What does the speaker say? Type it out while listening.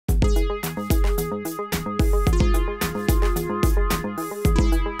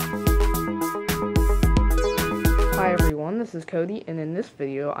this is Cody, and in this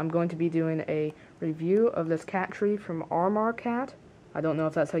video I'm going to be doing a review of this cat tree from Armarkat. I don't know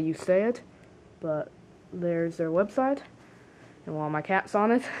if that's how you say it, but there's their website, and well, my cat's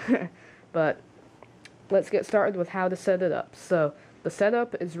on it. But let's get started with how to set it up. So the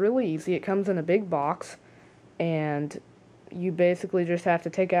setup is really easy. It comes in a big box, and you basically just have to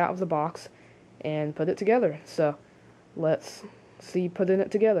take it out of the box and put it together. So let's see putting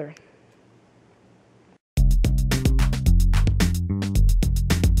it together.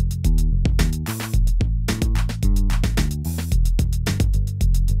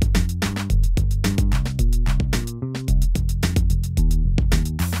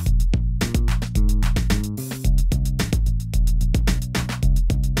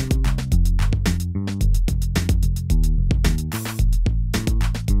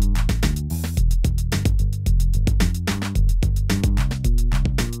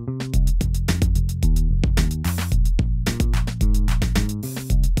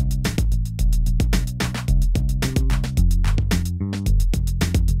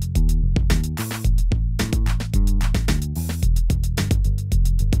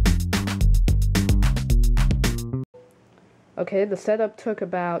 Okay, the setup took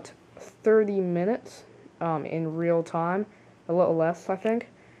about 30 minutes in real time, a little less, I think,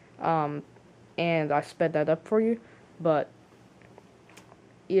 and I sped that up for you, but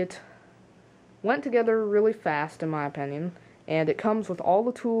it went together really fast, in my opinion, and it comes with all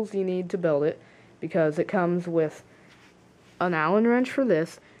the tools you need to build it, because it comes with an Allen wrench for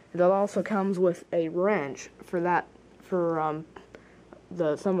this. It also comes with a wrench for that, for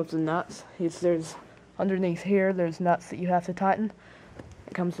some of the nuts. There's underneath here, there's nuts that you have to tighten.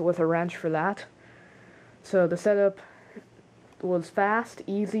 It comes with a wrench for that. So the setup was fast,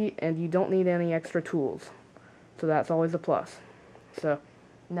 easy, and you don't need any extra tools. So that's always a plus. So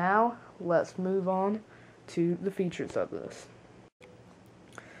now let's move on to the features of this.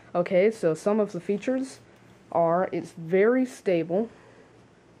 Okay, so some of the features are, it's very stable.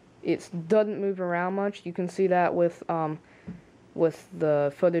 It doesn't move around much. You can see that with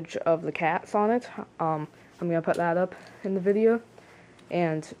the footage of the cats on it. I'm going to put that up in the video.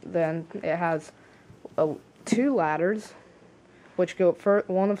 And then it has two ladders, which go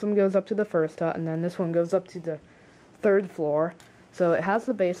one of them goes up to the first hut, and then this one goes up to the third floor. So it has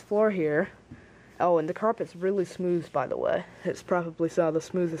the base floor here. Oh, and the carpet's really smooth, by the way. It's probably the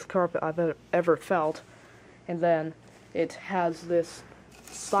smoothest carpet I've ever felt. And then it has this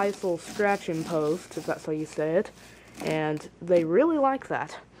sisal scratching post, if that's how you say it. And they really like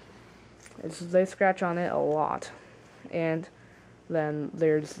that. They scratch on it a lot. And then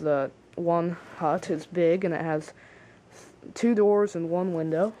there's the one hut. It's big, and it has 2 doors and 1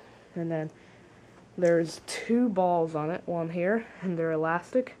 window. And then there's 2 balls on it, one here, and they're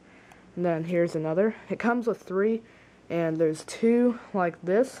elastic. And then here's another. It comes with 3, and there's 2 like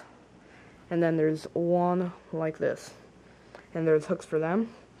this, and then there's 1 like this. And there's hooks for them.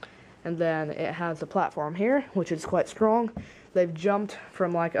 And then it has a platform here, which is quite strong. They've jumped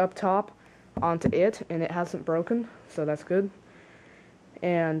from like up top onto it, and it hasn't broken, so that's good.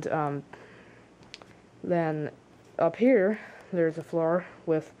 And then up here, there's a floor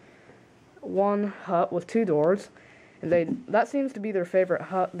with 1 hut with 2 doors, and that seems to be their favorite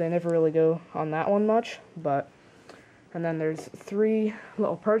hut. They never really go on that one much, and then there's 3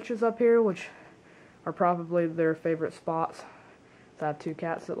 little perches up here, which are probably their favorite spots. I have 2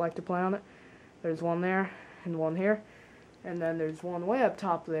 cats that like to play on it. There's 1 there and 1 here, and then there's 1 way up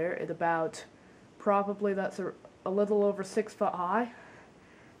top there at about, probably that's a little over 6 foot high.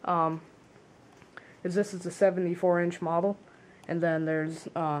 This is a 74-inch model, and then there's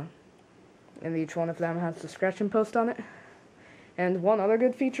and each one of them has the scratching post on it. And one other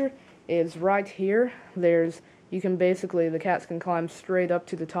good feature is right here. You can basically, the cats can climb straight up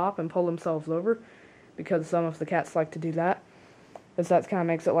to the top and pull themselves over, because some of the cats like to do that. Because that kind of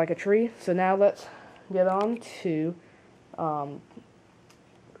makes it like a tree. So now let's get on to the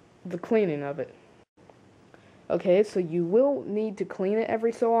cleaning of it. Okay, so you will need to clean it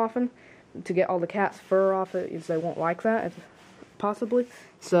every so often to get all the cat's fur off it, as they won't like that, possibly.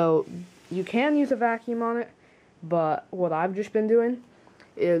 So you can use a vacuum on it, but what I've just been doing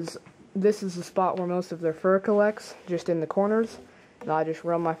is, this is the spot where most of their fur collects, just in the corners, and I just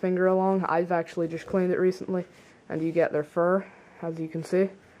run my finger along. I've actually just cleaned it recently, and you get their fur, as you can see,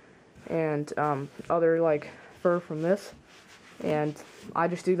 and other like fur from this, and I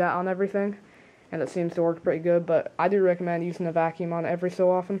just do that on everything, and it seems to work pretty good. But I do recommend using a vacuum on every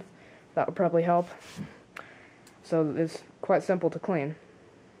so often. That would probably help. So it's quite simple to clean.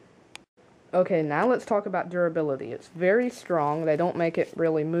 Okay, now let's talk about durability. It's very strong. They don't make it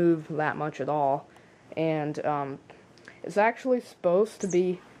really move that much at all. And It's actually supposed to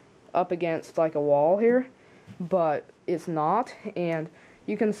be up against like a wall here, but it's not, and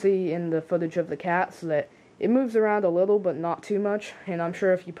you can see in the footage of the cats that it moves around a little, but not too much, and I'm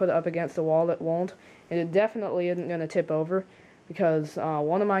sure if you put it up against the wall it won't, and it definitely isn't going to tip over, because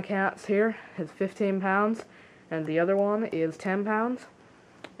one of my cats here is 15 pounds, and the other one is 10 pounds,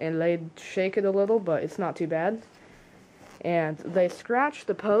 and they'd shake it a little, but it's not too bad. And they scratch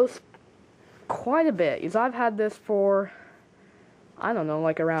the post quite a bit, because I've had this for, I don't know,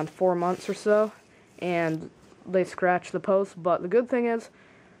 like around 4 months or so, and they scratch the post. But the good thing is,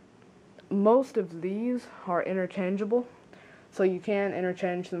 most of these are interchangeable, so you can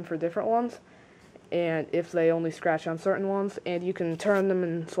interchange them for different ones, and if they only scratch on certain ones, and you can turn them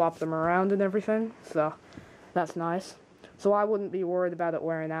and swap them around and everything, so that's nice. So I wouldn't be worried about it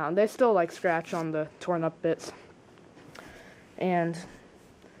wearing out, and they still like scratch on the torn up bits. And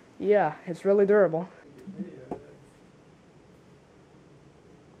yeah, it's really durable.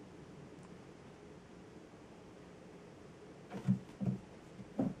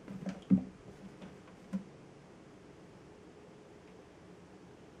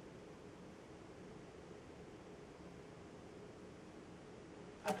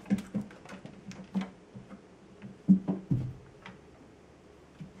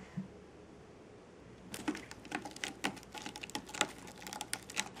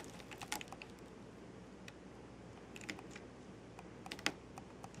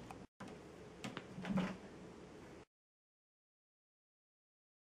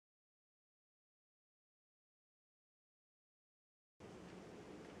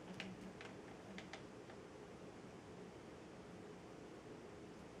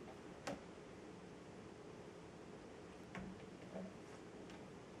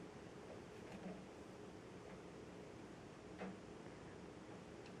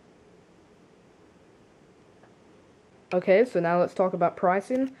 Okay, so now let's talk about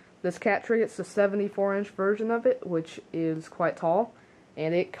pricing. This cat tree, it's the 74-inch version of it, which is quite tall,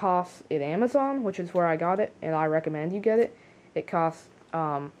 and it costs at Amazon, which is where I got it, and I recommend you get it. It costs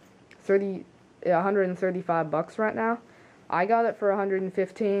 $135 right now. I got it for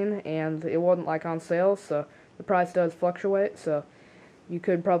 $115, and it wasn't like on sale, so the price does fluctuate, so you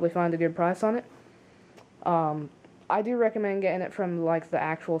could probably find a good price on it. I do recommend getting it from like the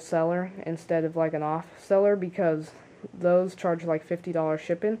actual seller instead of like an off seller, because those charge like $50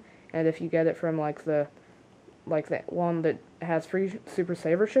 shipping, and if you get it from like that one that has free Super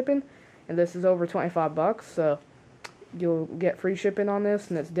Saver shipping, and this is over $25, so you'll get free shipping on this,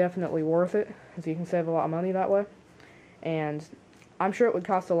 and it's definitely worth it, because you can save a lot of money that way. And I'm sure it would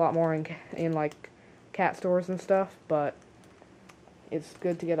cost a lot more in like cat stores and stuff, but it's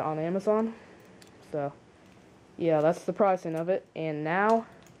good to get it on Amazon. So yeah, that's the pricing of it. And now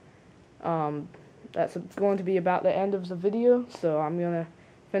that's going to be about the end of the video, so I'm going to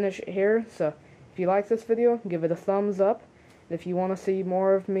finish it here. So if you like this video, give it a thumbs up. And if you want to see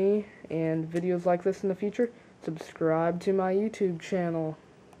more of me and videos like this in the future, subscribe to my YouTube channel.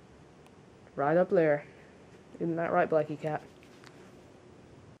 Right up there. Isn't that right, Blackie Cat?